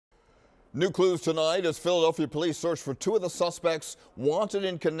New clues tonight as Philadelphia police search for two of the suspects wanted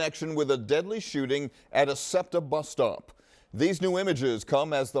in connection with a deadly shooting at a SEPTA bus stop. These new images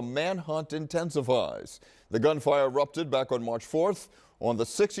come as the manhunt intensifies. The gunfire erupted back on March 4th on the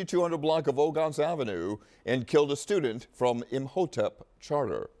 6200 block of Ogons Avenue and killed a student from Imhotep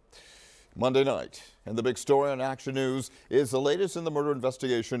Charter. Monday night, and the big story on Action News is the latest in the murder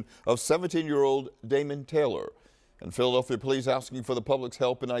investigation of 17-year-old Damon Taylor. And Philadelphia police asking for the public's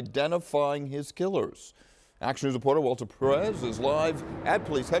help in identifying his killers. Action News reporter Walter Perez is live at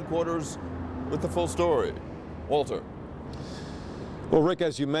police headquarters with the full story. Walter. Well, Rick,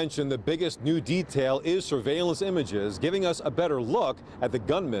 as you mentioned, the biggest new detail is surveillance images giving us a better look at the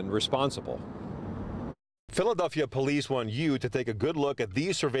gunman responsible. Philadelphia police want you to take a good look at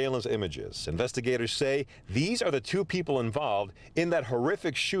these surveillance images. Investigators say these are the two people involved in that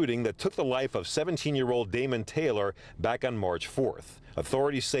horrific shooting that took the life of 17-year-old Damon Taylor back on March 4th.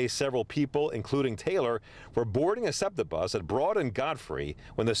 Authorities say several people, including Taylor, were boarding a SEPTA bus at Broad and Godfrey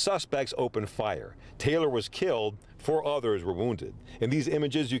when the suspects opened fire. Taylor was killed. 4 others were wounded. In these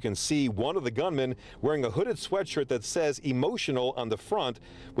images, you can see one of the gunmen wearing a hooded sweatshirt that says emotional on the front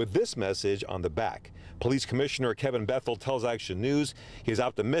with this message on the back. Police Commissioner Kevin Bethel tells Action News he's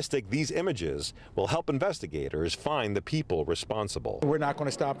optimistic these images will help investigators find the people responsible. We're not going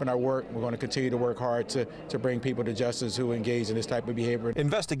to stop in our work. We're going to continue to work hard to bring people to justice who engage in this type of behavior.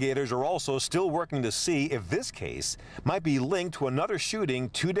 Investigators are also still working to see if this case might be linked to another shooting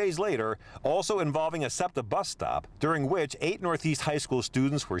 2 days later, also involving a SEPTA bus stop, during which 8 Northeast High School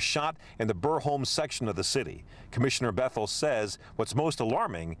students were shot in the Burr-Holmes section of the city. Commissioner Bethel says what's most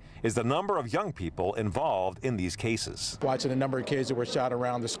alarming is the number of young people involved in these cases. Watching the number of kids that were shot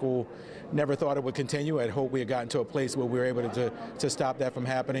around the school, never thought it would continue. I'd hope we had gotten to a place where we were able to stop that from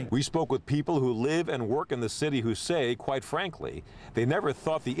happening. We spoke with people who live and work in the city who say, quite frankly, they never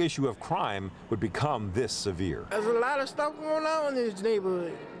thought the issue of crime would become this severe. There's a lot of stuff going on in this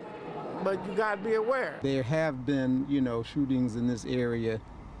neighborhood, but you got to be aware. There have been, shootings in this area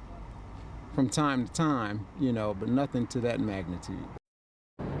from time to time, but nothing to that magnitude.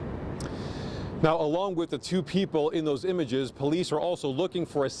 Now, along with the 2 people in those images, police are also looking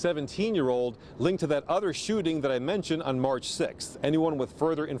for a 17-year-old linked to that other shooting that I mentioned on March 6th. Anyone with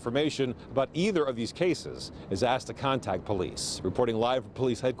further information about either of these cases is asked to contact police. Reporting live from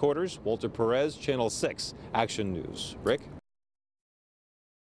police headquarters, Walter Perez, Channel 6, Action News. Rick?